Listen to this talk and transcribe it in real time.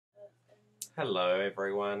Hello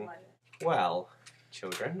everyone. Well,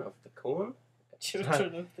 children of the corn,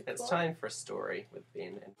 it's time for a story with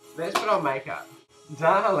Ben. Let's put on makeup.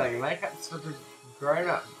 Darling, makeup's for the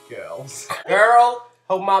grown-up girls. Girl,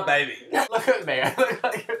 hold my baby. Look at me, I look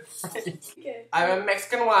like a freak. Okay. I'm a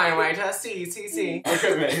Mexican wine waiter, see. Look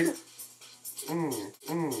at me.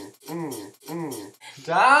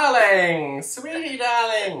 Darling, sweetie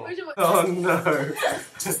darling. Oh no.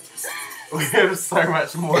 We have so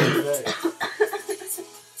much more to do.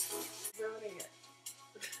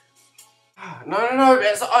 No,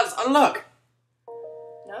 it's look.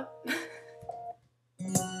 No.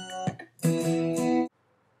 Who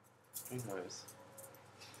knows?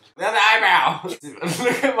 The other eyebrow.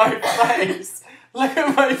 Look at my face. Look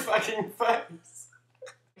at my fucking face.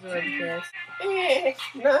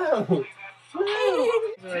 No.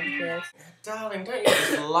 Darling, don't you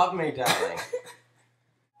just love me, darling?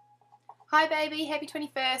 Hi baby, happy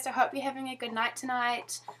 21st. I hope you're having a good night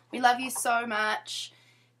tonight. We love you so much.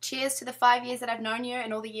 Cheers to the 5 years that I've known you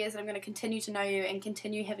and all the years that I'm going to continue to know you and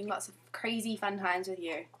continue having lots of crazy fun times with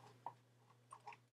you.